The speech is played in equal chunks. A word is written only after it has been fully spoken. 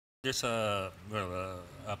There's a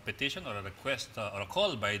petition or a request or a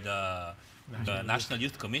call by the National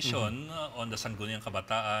Youth Commission on the Sangguniang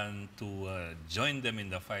Kabataan to join them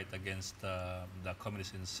in the fight against the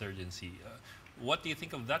communist insurgency. What do you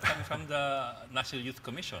think of that coming from the National Youth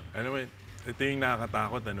Commission? Anyway, ito yung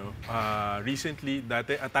nakakatakot. Recently,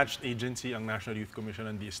 dati attached agency ang National Youth Commission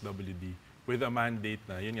ng DSWD with a mandate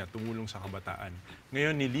na, yun nga, tumulong sa kabataan.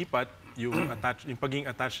 Ngayon, nilipat yung pagiging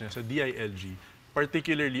attached niya sa DILG,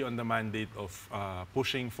 particularly on the mandate of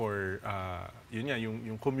pushing for yun nga,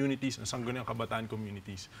 yung communities, ang Sangguniang Kabataan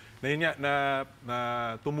communities. Na yun nga, na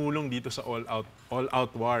tumulong dito sa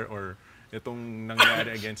all-out war or itong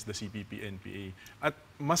nangyari against the CPP-NPA. At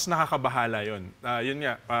mas nakakabahala yun. Yun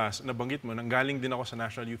nga, nabanggit mo, nanggaling din ako sa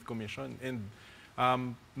National Youth Commission. And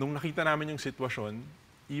nung nakita namin yung sitwasyon,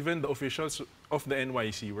 even the officials of the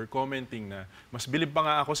NYC were commenting na mas bilib pa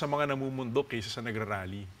nga ako sa mga namumundok kaysa sa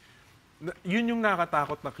nagrarally. Yun yung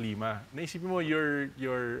nakakatakot na klima. Naisipin mo,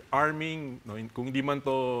 you're arming, no, kung hindi man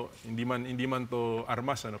to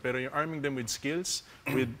armas, pero you're arming them with skills,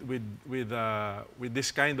 with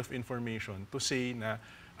this kind of information to say na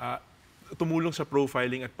tumulong sa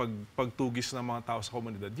profiling at pagtugis ng mga tao sa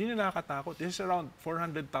komunidad. Yun yung nakakatakot. This is around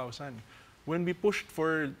 400,000. When we pushed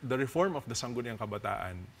for the reform of the Sangguniang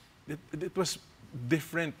Kabataan, it was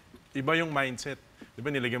different. Iba yung mindset.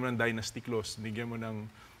 Diba, nilagyan mo ng dynasty clause, nilagyan mo ng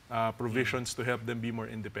provisions to help them be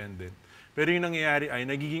more independent. Pero yung nangyayari ay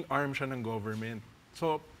nagiging arm siya ng government.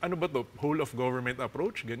 So, ano ba to? Whole of government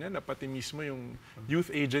approach? Ganyan, na pati mismo yung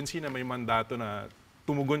youth agency na may mandato na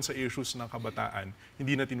tumugon sa issues ng kabataan,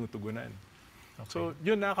 hindi na tinutugunan. Okay. So,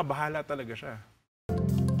 yun, nakakabahala talaga siya.